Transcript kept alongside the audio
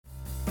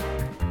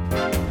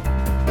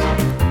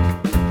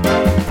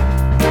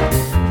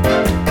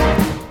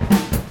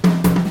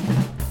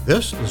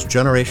This is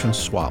Generation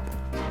Swap.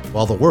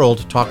 While the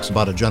world talks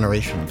about a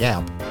generation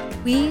gap,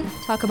 we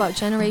talk about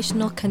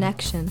generational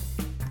connection.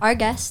 Our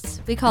guests,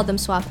 we call them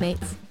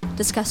swapmates,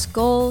 discuss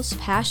goals,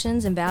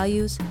 passions, and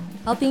values,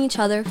 helping each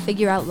other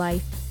figure out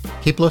life.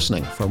 Keep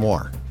listening for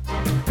more.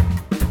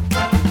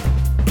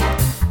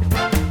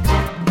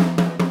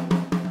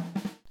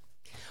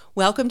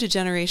 Welcome to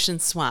Generation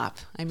Swap.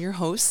 I'm your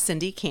host,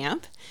 Cindy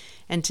Camp,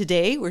 and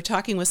today we're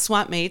talking with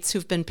swapmates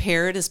who've been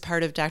paired as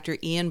part of Dr.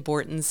 Ian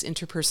Borton's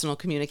interpersonal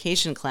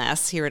communication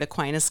class here at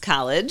Aquinas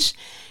College.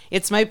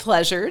 It's my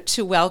pleasure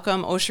to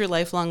welcome Osher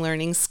Lifelong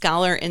Learning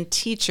scholar and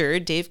teacher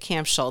Dave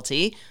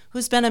Campschulte,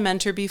 who's been a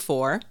mentor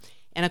before,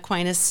 and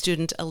Aquinas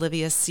student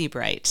Olivia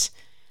Seabright.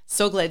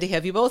 So glad to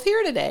have you both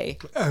here today.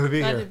 Glad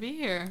to be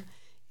here.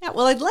 Yeah,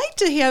 well, I'd like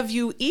to have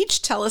you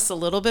each tell us a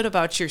little bit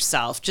about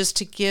yourself, just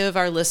to give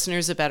our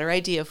listeners a better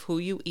idea of who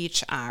you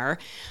each are.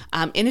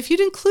 And if you'd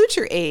include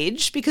your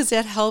age, because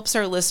that helps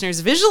our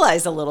listeners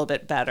visualize a little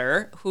bit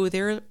better who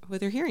they're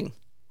hearing.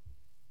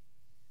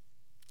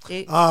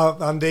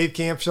 I'm Dave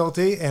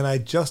Campschulte, and I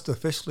just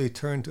officially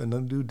turned in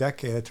a new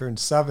decade. I turned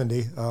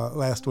 70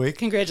 last week.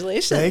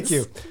 Congratulations. Thank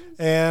you.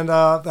 And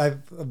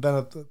I've been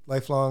a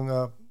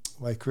lifelong,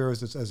 my career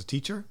was as a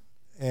teacher,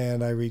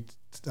 and I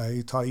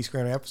taught East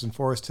Grand Rapids and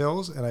Forest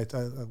Hills, and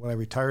when I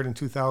retired in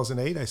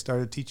 2008, I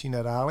started teaching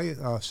at Ollie.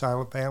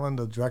 Charlotte Palin,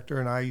 the director,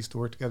 and I used to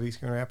work together at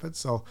East Grand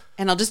Rapids.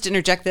 And I'll just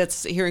interject,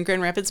 that's here in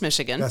Grand Rapids,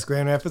 Michigan. That's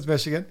Grand Rapids,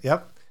 Michigan,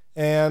 yep.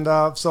 And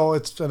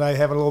and I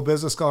have a little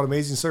business called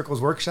Amazing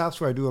Circles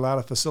Workshops, where I do a lot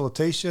of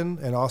facilitation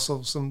and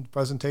also some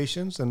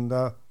presentations, and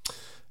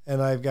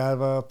I've got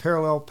a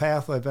parallel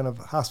path. I've been a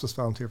hospice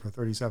volunteer for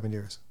 37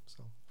 years.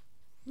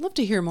 I'd love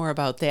to hear more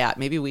about that.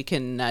 Maybe we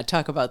can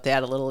talk about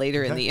that a little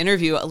later in the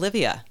interview.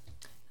 Olivia.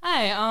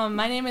 Hi,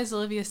 my name is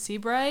Olivia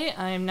Seabright.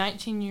 I am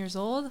 19 years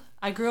old.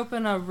 I grew up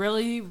in a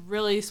really,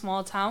 really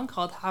small town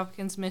called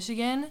Hopkins,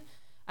 Michigan.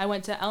 I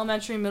went to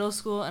elementary, middle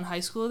school, and high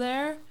school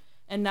there,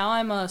 and now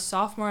I'm a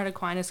sophomore at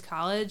Aquinas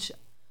College.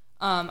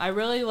 I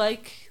really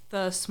like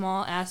the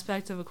small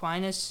aspect of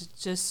Aquinas. It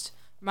just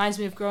reminds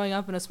me of growing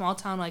up in a small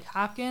town like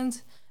Hopkins.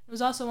 It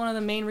was also one of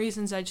the main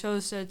reasons I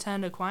chose to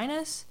attend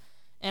Aquinas.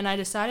 And I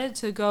decided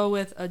to go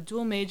with a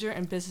dual major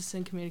in business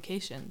and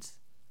communications.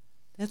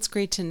 That's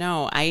great to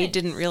know. I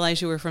didn't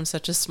realize you were from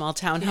such a small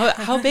town.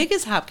 How big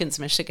is Hopkins,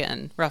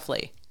 Michigan,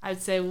 roughly?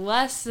 I'd say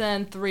less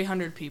than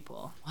 300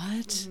 people.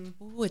 What?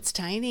 Mm-hmm. Ooh, it's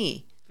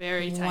tiny.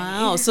 Very tiny.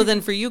 Wow. So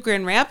then for you,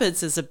 Grand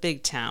Rapids is a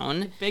big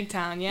town. Big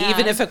town, yeah.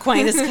 Even if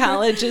Aquinas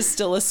College is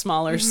still a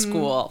smaller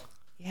school.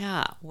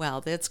 Yeah,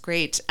 well, that's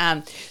great.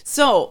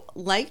 So,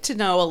 like to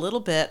know a little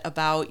bit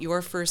about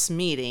your first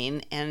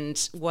meeting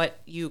and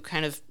what you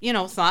kind of,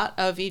 thought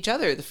of each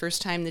other the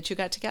first time that you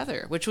got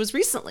together, which was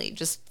recently,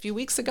 just a few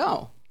weeks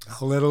ago.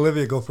 I'll let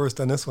Olivia go first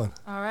on this one.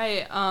 All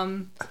right.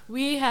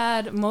 We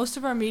had most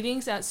of our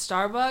meetings at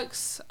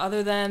Starbucks,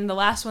 other than the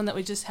last one that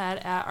we just had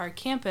at our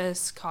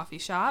campus coffee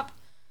shop.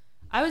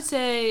 I would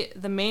say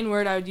the main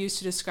word I would use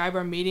to describe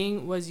our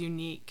meeting was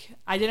unique.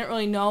 I didn't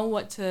really know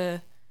what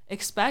to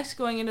expect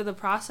going into the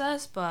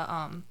process, but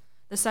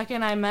the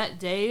second I met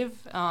Dave,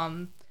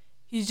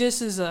 he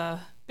just is a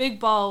big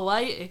ball of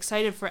light,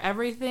 excited for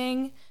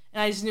everything,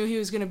 and I just knew he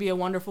was going to be a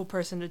wonderful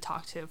person to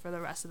talk to for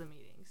the rest of the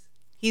meetings.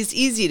 He's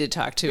easy to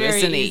talk to, Very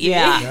isn't he? easy.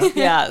 Yeah.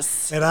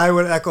 Yes. And I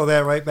would echo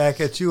that right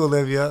back at you,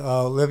 Olivia.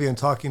 Olivia, in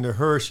talking to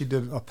her, she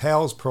did a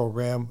PALS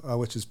program,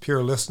 which is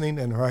peer listening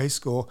in her high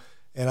school,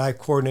 and I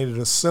coordinated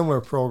a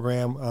similar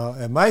program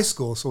at my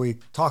school, so we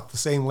talked the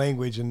same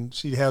language, and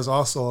she has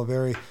also a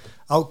very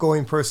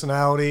outgoing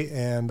personality,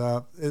 and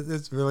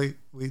it's really,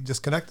 we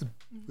just connected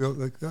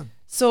really good.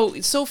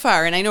 So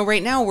far, and I know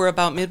right now we're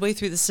about midway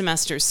through the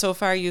semester, so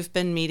far you've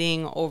been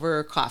meeting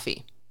over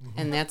coffee,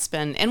 and that's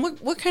been, and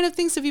what kind of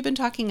things have you been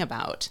talking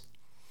about?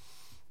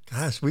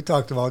 Gosh, we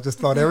talked about just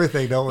about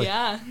everything, don't we?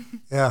 Yeah.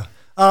 Yeah.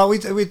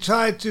 We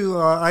tried to,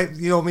 I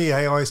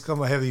always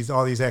I have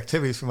all these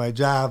activities for my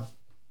job.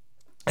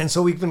 And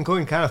so we've been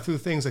going kind of through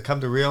things that come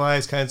to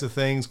realize kinds of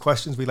things,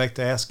 questions we like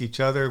to ask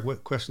each other,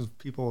 what questions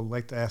people would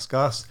like to ask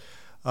us,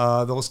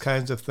 those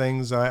kinds of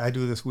things. I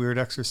do this weird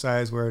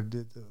exercise where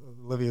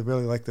Olivia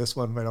really liked this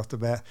one right off the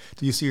bat.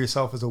 Do you see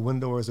yourself as a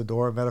window or as a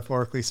door,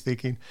 metaphorically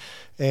speaking?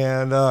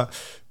 And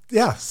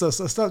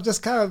so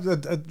just kind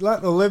of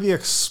let Olivia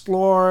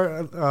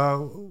explore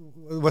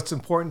what's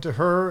important to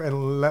her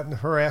and letting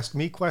her ask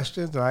me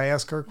questions and I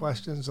ask her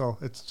questions. So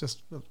it's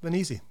just been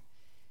easy.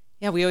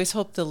 Yeah, we always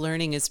hope the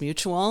learning is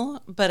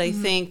mutual, but I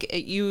think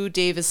you,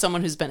 Dave, as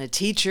someone who's been a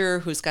teacher,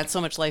 who's got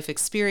so much life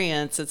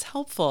experience, it's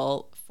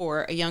helpful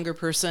for a younger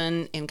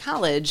person in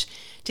college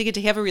to get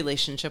to have a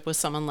relationship with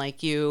someone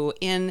like you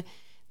in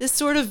this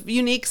sort of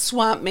unique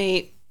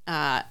swapmate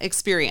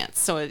experience.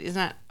 So it's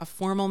not a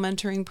formal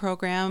mentoring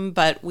program,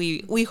 but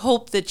we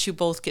hope that you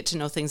both get to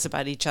know things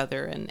about each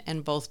other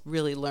and both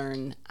really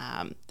learn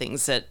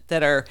things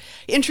that are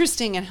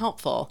interesting and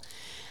helpful.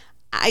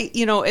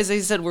 As I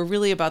said, we're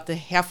really about the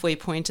halfway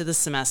point of the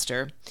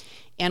semester.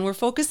 And we're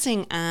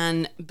focusing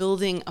on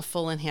building a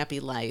full and happy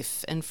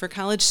life. And for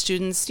college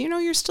students,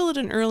 you're still at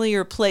an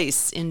earlier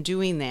place in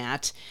doing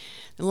that.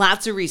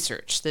 Lots of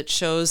research that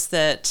shows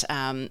that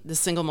the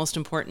single most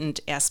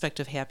important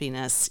aspect of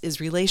happiness is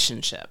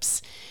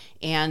relationships,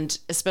 and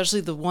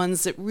especially the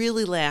ones that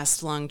really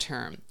last long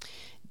term.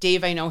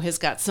 Dave, I know, has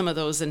got some of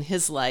those in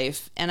his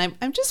life, and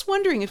I'm just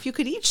wondering if you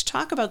could each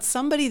talk about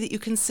somebody that you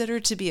consider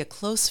to be a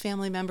close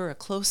family member, a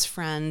close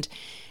friend,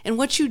 and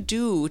what you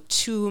do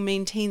to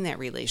maintain that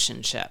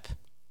relationship.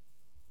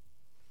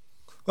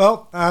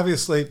 Well,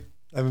 obviously,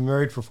 I've been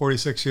married for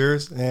 46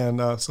 years,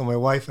 and so my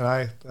wife and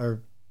I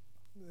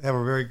have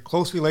a very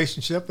close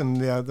relationship,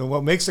 and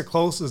what makes it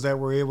close is that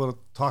we're able to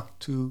talk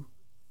to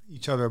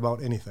each other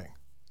about anything,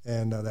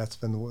 and that's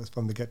been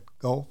from the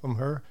get-go from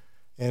her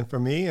and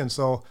from me, and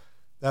so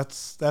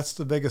that's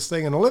the biggest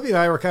thing. And Olivia and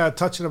I were kind of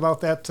touching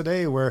about that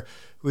today, where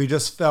we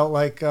just felt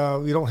like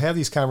we don't have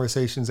these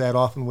conversations that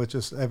often with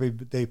just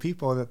everyday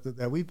people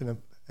that we've been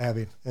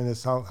having, and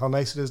it's how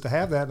nice it is to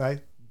have that, and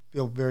I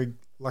feel very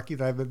lucky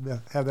that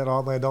I've had that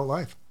all my adult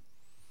life.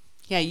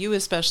 Yeah, you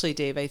especially,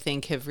 Dave, I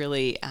think have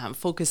really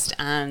focused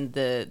on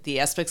the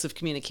aspects of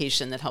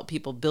communication that help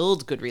people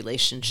build good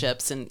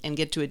relationships and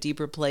get to a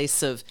deeper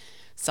place of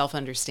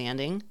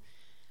self-understanding.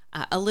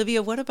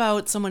 Olivia, what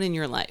about someone in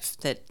your life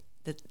that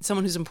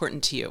someone who's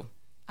important to you?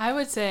 I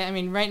would say,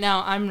 right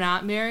now I'm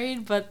not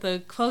married, but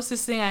the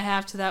closest thing I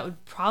have to that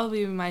would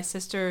probably be my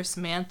sister,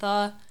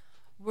 Samantha.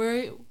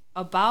 We're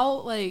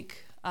about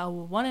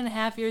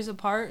 1.5 years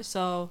apart,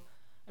 so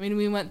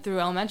we went through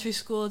elementary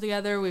school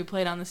together. We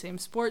played on the same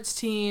sports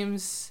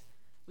teams.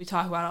 We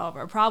talk about all of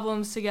our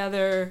problems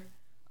together.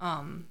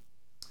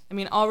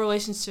 All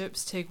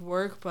relationships take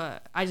work,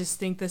 but I just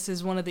think this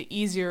is one of the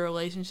easier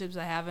relationships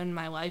I have in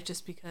my life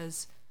just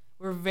because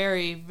we're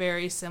very,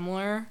 very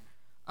similar.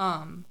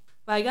 But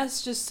I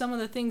guess just some of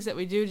the things that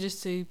we do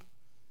just to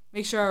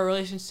make sure our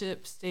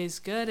relationship stays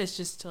good is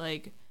just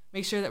to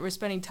make sure that we're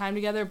spending time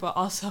together, but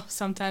also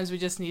sometimes we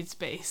just need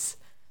space.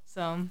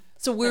 So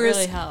where it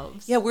really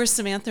helps. Yeah, where's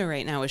Samantha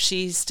right now? Is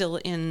she still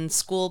in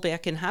school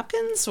back in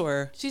Hopkins,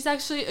 or? She's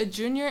actually a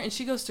junior, and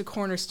she goes to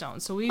Cornerstone,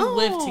 so we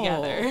live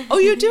together. Oh,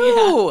 you do?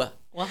 Yeah.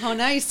 Well, how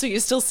nice. So you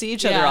still see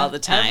each other all the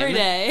time. Every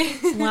day.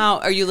 Wow.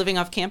 Are you living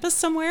off campus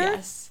somewhere?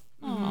 Yes.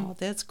 Oh,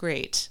 that's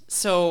great.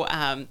 So,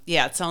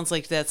 it sounds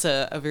like that's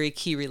a very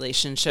key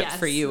relationship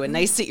for you, and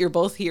nice that you're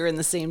both here in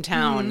the same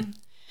town.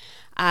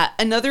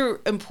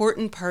 Another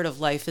important part of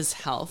life is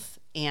health,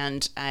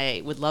 and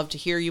I would love to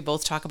hear you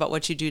both talk about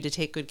what you do to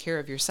take good care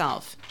of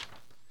yourself.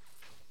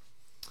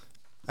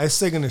 I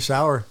sing in the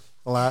shower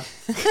a lot.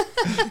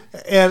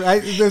 And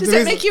does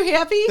that make you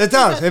happy? It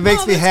does. It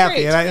makes me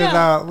happy.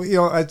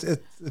 Great.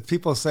 And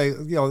people say,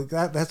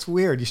 that's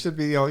weird. You should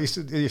be, you're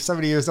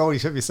 70 years old. You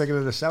should be singing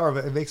in the shower.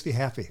 But it makes me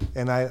happy,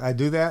 and I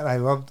do that. I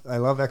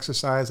love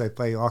exercise. I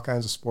play all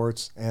kinds of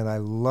sports, and I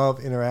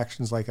love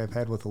interactions like I've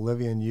had with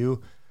Olivia and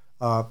you.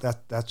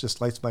 That just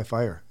lights my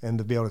fire, and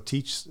to be able to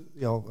teach,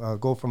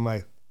 go from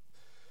my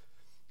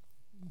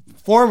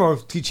former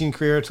teaching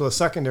career to a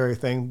secondary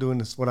thing, doing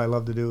this what I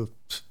love to do.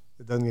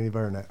 It doesn't get any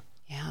better than that.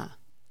 Yeah.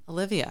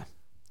 Olivia.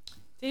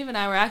 Dave and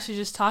I were actually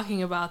just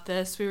talking about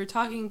this. We were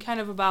talking kind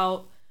of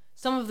about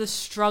some of the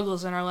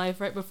struggles in our life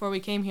right before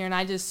we came here, and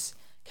I just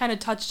kind of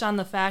touched on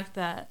the fact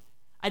that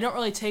I don't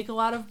really take a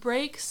lot of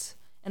breaks,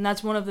 and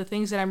that's one of the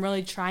things that I'm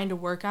really trying to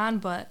work on,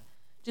 but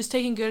just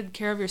taking good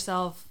care of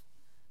yourself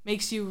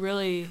makes you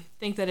really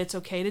think that it's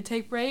okay to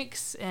take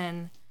breaks.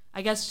 And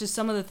I guess just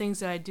some of the things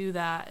that I do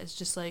that is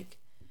just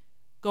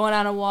going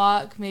on a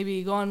walk,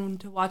 maybe going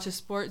to watch a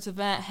sports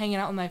event, hanging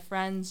out with my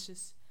friends,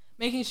 just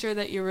making sure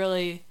that you're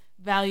really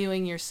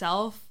valuing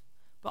yourself,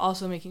 but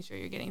also making sure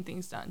you're getting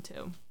things done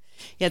too.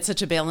 Yeah, it's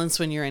such a balance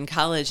when you're in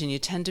college and you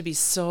tend to be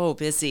so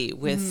busy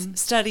with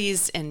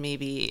studies and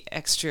maybe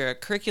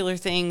extracurricular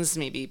things,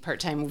 maybe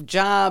part-time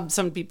jobs.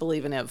 Some people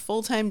even have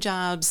full-time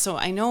jobs. So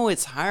I know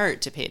it's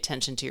hard to pay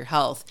attention to your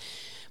health,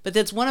 but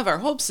that's one of our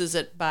hopes, is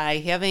that by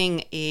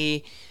having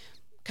a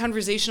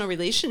conversational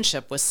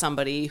relationship with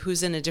somebody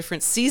who's in a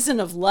different season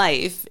of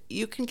life,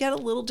 you can get a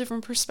little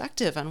different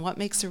perspective on what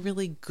makes a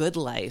really good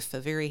life, a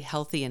very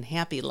healthy and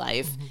happy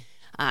life.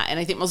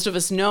 And I think most of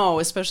us know,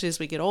 especially as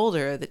we get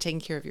older, that taking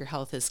care of your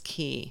health is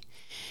key.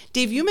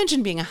 Dave, you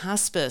mentioned being a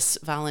hospice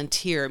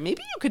volunteer.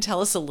 Maybe you could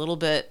tell us a little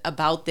bit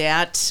about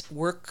that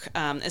work,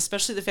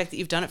 especially the fact that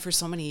you've done it for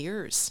so many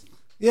years.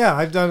 Yeah,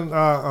 I've done,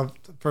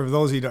 for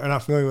those of you that are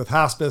not familiar with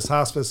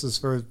hospice is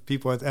for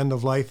people at the end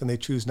of life and they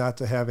choose not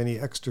to have any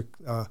extra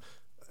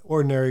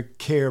ordinary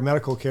care,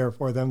 medical care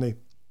for them. They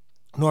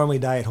normally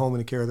die at home in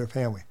the care of their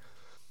family.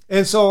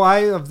 And so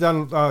I have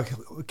done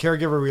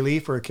caregiver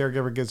relief, where a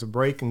caregiver gets a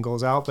break and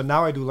goes out. But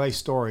now I do life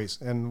stories,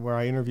 and where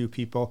I interview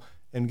people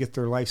and get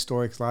their life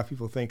story, because a lot of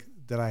people think,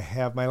 did I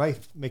have my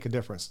life make a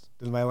difference?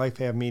 Did my life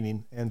have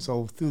meaning? And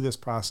so through this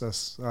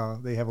process,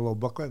 they have a little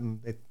booklet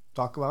and they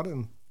talk about it,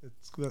 and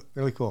it's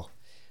really cool.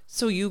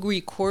 So you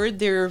record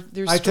their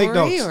story? I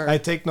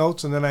take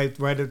notes, and then I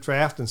write a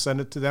draft and send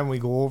it to them. We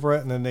go over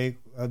it, and then they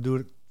do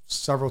it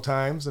several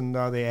times, and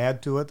they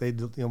add to it. They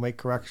make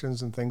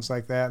corrections and things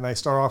like that. And I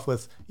start off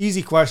with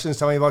easy questions.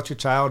 Tell me about your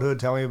childhood.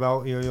 Tell me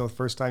about the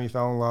first time you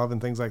fell in love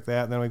and things like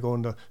that. And then we go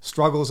into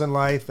struggles in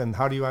life and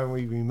how do you want to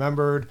be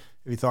remembered?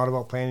 Have you thought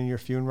about planning your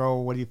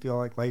funeral? What do you feel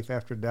like life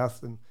after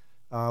death? And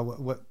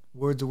what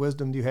words of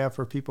wisdom do you have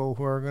for people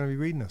who are going to be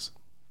reading this?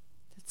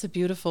 It's a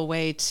beautiful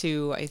way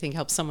to, I think,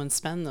 help someone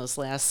spend those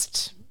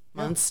last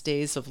months,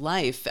 days of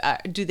life.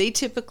 Do they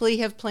typically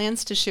have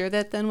plans to share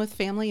that then with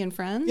family and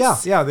friends?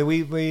 Yeah.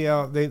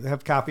 They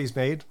have copies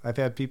made. I've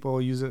had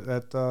people use it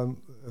at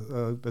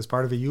as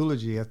part of a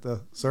eulogy at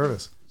the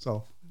service.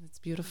 So that's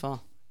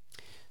beautiful.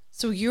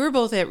 So you're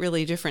both at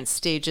really different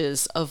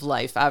stages of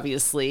life,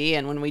 obviously,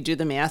 and when we do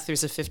the math,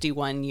 there's a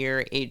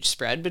 51-year age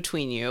spread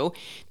between you.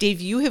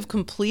 Dave, you have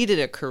completed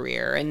a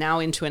career and now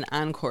into an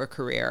encore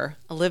career.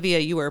 Olivia,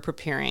 you are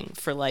preparing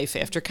for life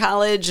after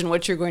college and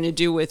what you're going to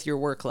do with your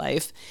work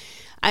life.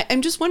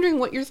 I'm just wondering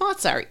what your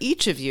thoughts are,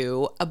 each of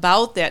you,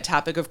 about that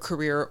topic of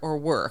career or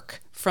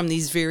work from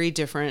these very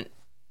different,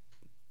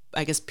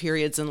 I guess,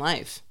 periods in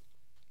life.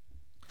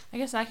 I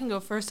guess I can go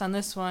first on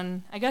this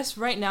one. I guess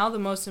right now the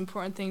most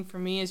important thing for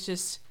me is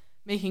just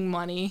making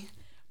money.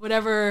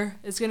 Whatever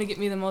is going to get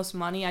me the most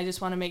money, I just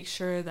want to make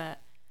sure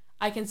that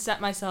I can set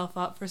myself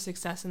up for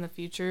success in the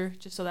future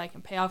just so that I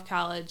can pay off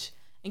college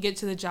and get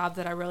to the job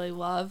that I really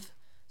love.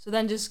 So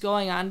then just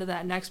going on to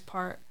that next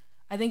part,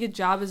 I think a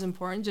job is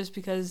important just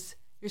because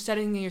you're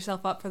setting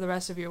yourself up for the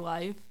rest of your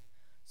life.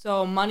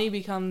 So money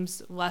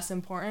becomes less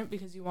important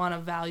because you want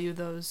to value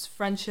those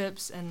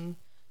friendships and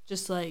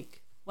just like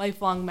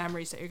lifelong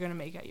memories that you're going to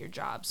make at your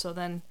job. So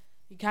then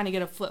you kind of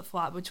get a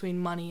flip-flop between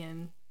money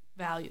and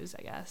values,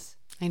 I guess.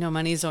 I know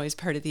money is always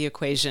part of the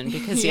equation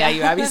because,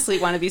 you obviously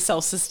want to be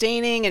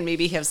self-sustaining and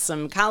maybe have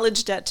some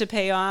college debt to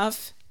pay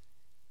off.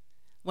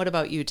 What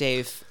about you,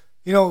 Dave?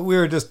 We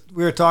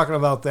were talking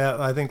about that.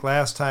 I think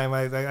last time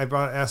I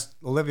asked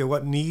Olivia,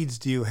 what needs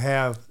do you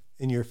have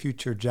in your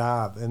future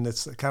job? And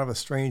it's kind of a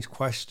strange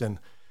question.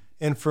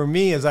 And for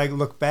me, as I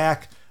look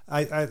back,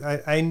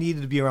 I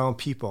needed to be around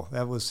people.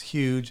 That was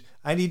huge.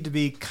 I need to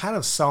be kind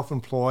of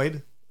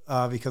self-employed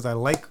because I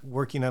like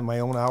working on my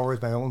own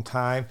hours, my own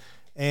time.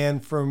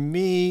 And for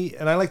me,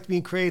 and I like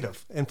being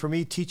creative. And for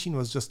me, teaching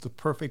was just the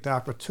perfect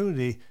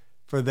opportunity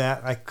for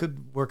that. I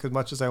could work as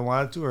much as I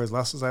wanted to or as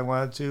less as I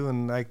wanted to.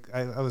 And I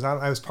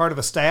was part of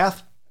a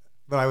staff,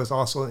 but I was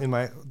also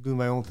doing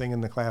my own thing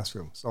in the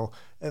classroom. So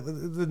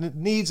the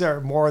needs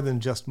are more than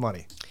just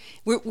money.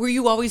 Were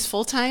you always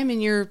full-time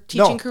in your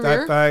teaching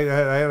career? No, I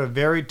had a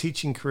varied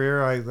teaching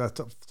career. I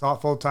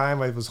taught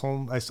full-time. I was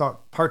home. I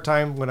taught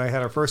part-time when I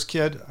had our first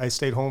kid. I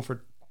stayed home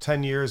for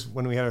 10 years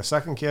when we had our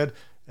second kid.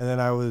 And then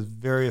I was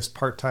various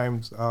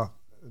part-times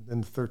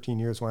in 13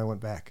 years when I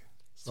went back.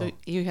 So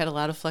you had a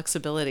lot of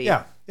flexibility.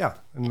 Yeah.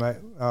 And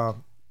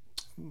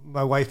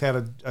my wife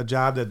had a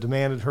job that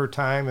demanded her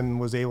time and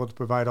was able to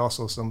provide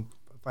also some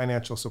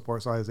financial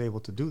support, so I was able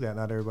to do that.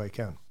 Not everybody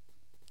can.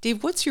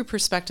 Dave, what's your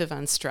perspective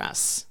on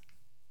stress?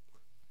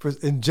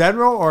 In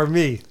general or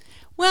me?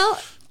 Well,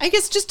 I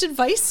guess just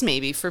advice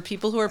maybe for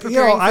people who are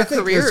preparing for careers. I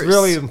think it's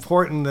really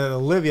important that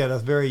Olivia at a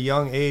very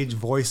young age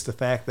voiced the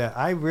fact that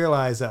I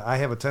realize that I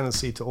have a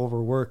tendency to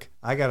overwork.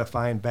 I got to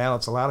find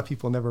balance. A lot of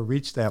people never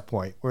reach that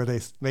point where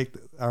they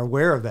are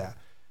aware of that.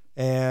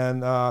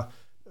 And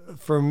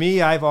for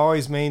me, I've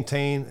always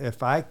maintained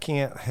if I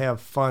can't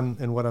have fun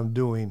in what I'm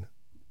doing,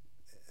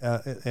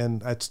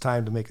 and it's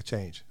time to make a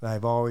change. And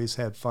I've always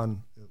had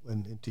fun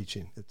in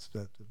teaching. It's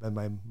been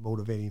my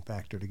motivating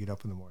factor to get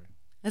up in the morning.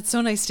 That's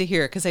so nice to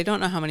hear because I don't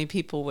know how many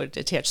people would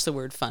attach the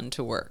word fun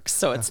to work.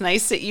 So it's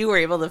nice that you were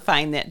able to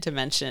find that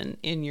dimension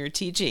in your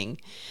teaching.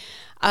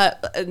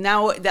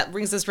 Now that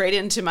brings us right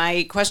into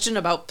my question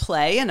about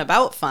play and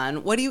about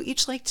fun. What do you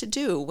each like to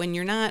do when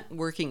you're not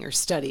working or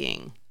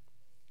studying?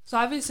 So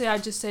obviously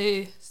I'd just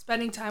say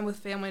spending time with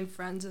family and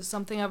friends is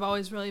something I've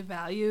always really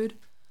valued.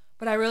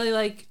 But I really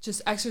like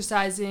just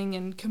exercising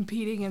and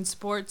competing in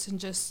sports and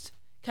just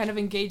kind of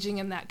engaging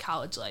in that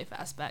college life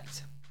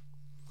aspect.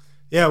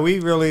 Yeah, we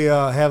really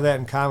have that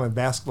in common.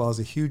 Basketball is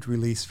a huge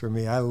release for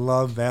me. I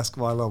love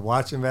basketball. I love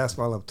watching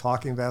basketball. I love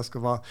talking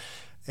basketball.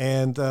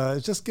 And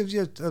it just gives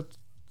you a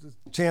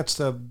chance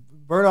to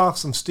burn off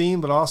some steam,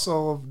 but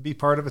also be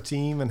part of a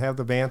team and have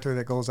the banter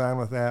that goes on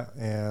with that.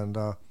 And,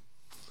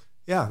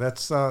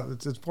 that's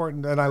it's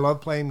important. And I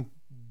love playing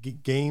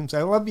games.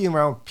 I love being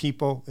around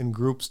people in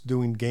groups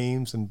doing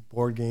games and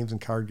board games and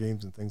card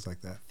games and things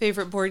like that.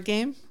 Favorite board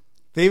game?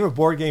 Favorite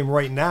board game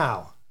right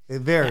now,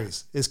 it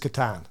varies, is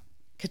Catan.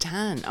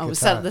 Catan. Oh,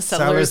 Catan. The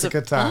Settlers of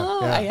Catan.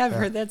 Oh, I have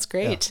heard that's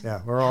great.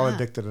 Yeah, we're all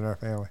addicted in our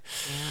family.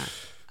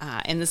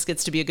 Yeah. And this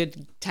gets to be a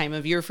good time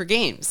of year for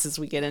games as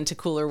we get into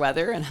cooler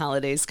weather and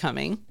holidays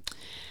coming.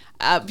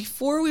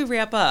 Before we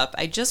wrap up,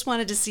 I just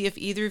wanted to see if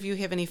either of you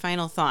have any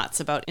final thoughts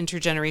about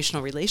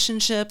intergenerational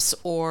relationships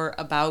or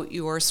about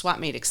your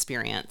SWAPmate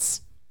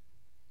experience.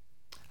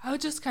 I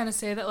would just kind of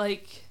say that,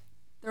 like,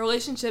 the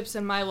relationships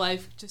in my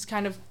life just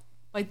kind of,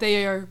 like,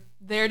 they are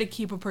there to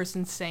keep a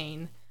person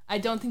sane. I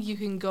don't think you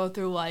can go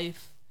through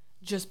life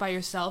just by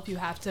yourself. You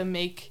have to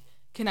make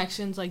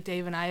connections like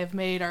Dave and I have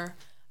made or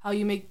how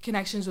you make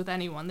connections with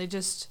anyone. They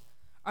just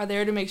are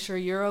there to make sure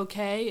you're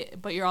okay,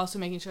 but you're also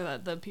making sure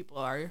that the people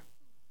are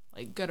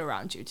like good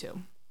around you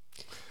too.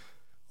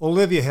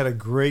 Olivia had a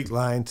great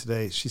line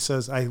today. She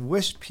says, I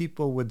wish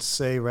people would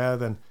say rather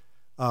than,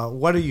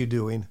 what are you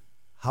doing?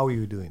 How are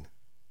you doing?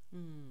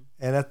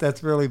 And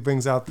that really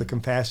brings out the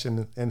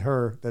compassion in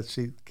her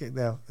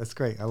that's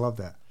great. I love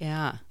that.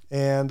 Yeah.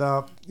 And,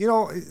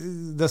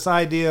 this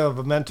idea of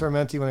a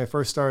mentor-mentee, when I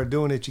first started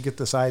doing it, you get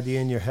this idea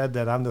in your head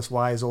that I'm this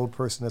wise old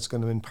person that's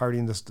going to be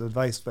imparting this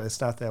advice, but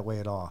it's not that way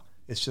at all.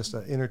 It's just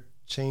an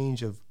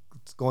interchange of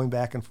going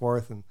back and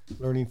forth and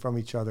learning from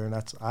each other. And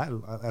that's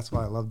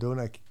why I love doing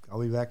it.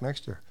 I'll be back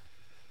next year.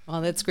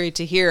 Well, that's great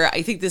to hear.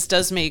 I think this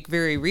does make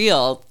very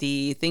real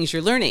the things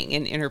you're learning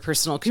in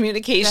interpersonal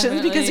communication.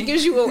 Definitely. Because it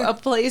gives you a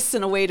place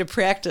and a way to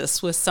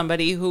practice with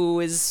somebody who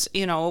is,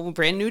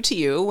 brand new to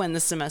you when the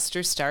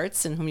semester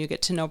starts and whom you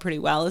get to know pretty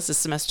well as the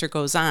semester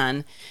goes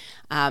on.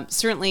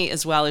 Certainly,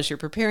 as well as you're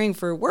preparing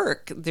for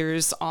work,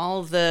 there's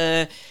all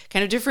the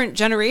kind of different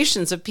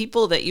generations of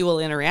people that you will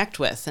interact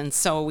with. And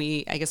so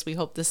I guess we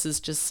hope this is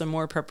just some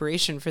more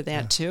preparation for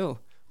that too.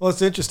 Well,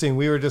 it's interesting.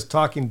 We were just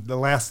talking. The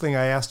last thing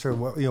I asked her,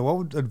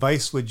 what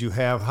advice would you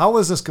have? How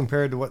was this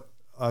compared to what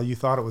you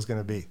thought it was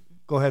going to be?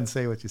 Go ahead and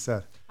say what you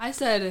said. I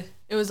said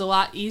it was a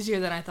lot easier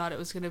than I thought it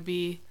was going to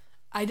be.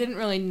 I didn't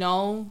really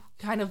know,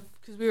 kind of,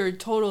 because we were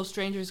total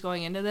strangers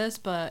going into this,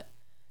 but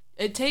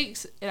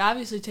it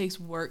obviously takes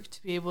work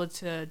to be able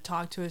to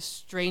talk to a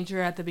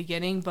stranger at the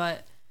beginning,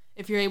 but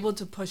if you're able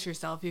to push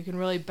yourself, you can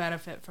really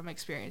benefit from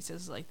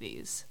experiences like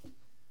these.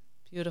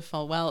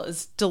 Beautiful. Well,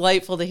 it's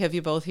delightful to have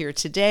you both here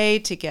today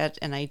to get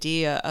an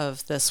idea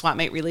of the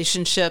swapmate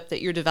relationship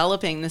that you're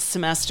developing this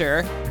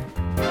semester.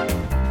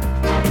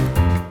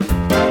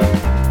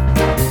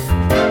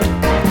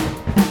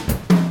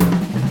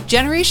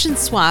 Generation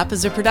Swap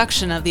is a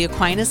production of the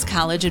Aquinas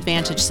College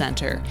Advantage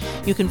Center.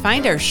 You can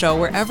find our show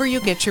wherever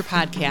you get your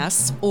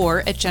podcasts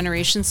or at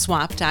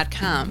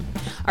generationswap.com.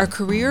 Our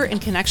career and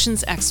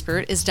connections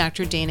expert is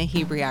Dr. Dana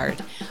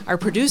Hebriard. Our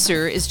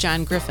producer is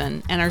John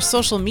Griffin, and our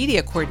social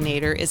media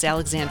coordinator is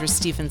Alexandra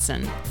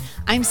Stevenson.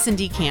 I'm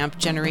Cindy Camp,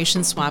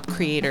 Generation Swap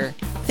creator.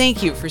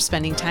 Thank you for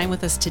spending time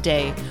with us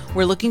today.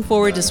 We're looking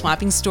forward to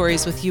swapping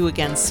stories with you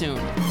again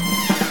soon.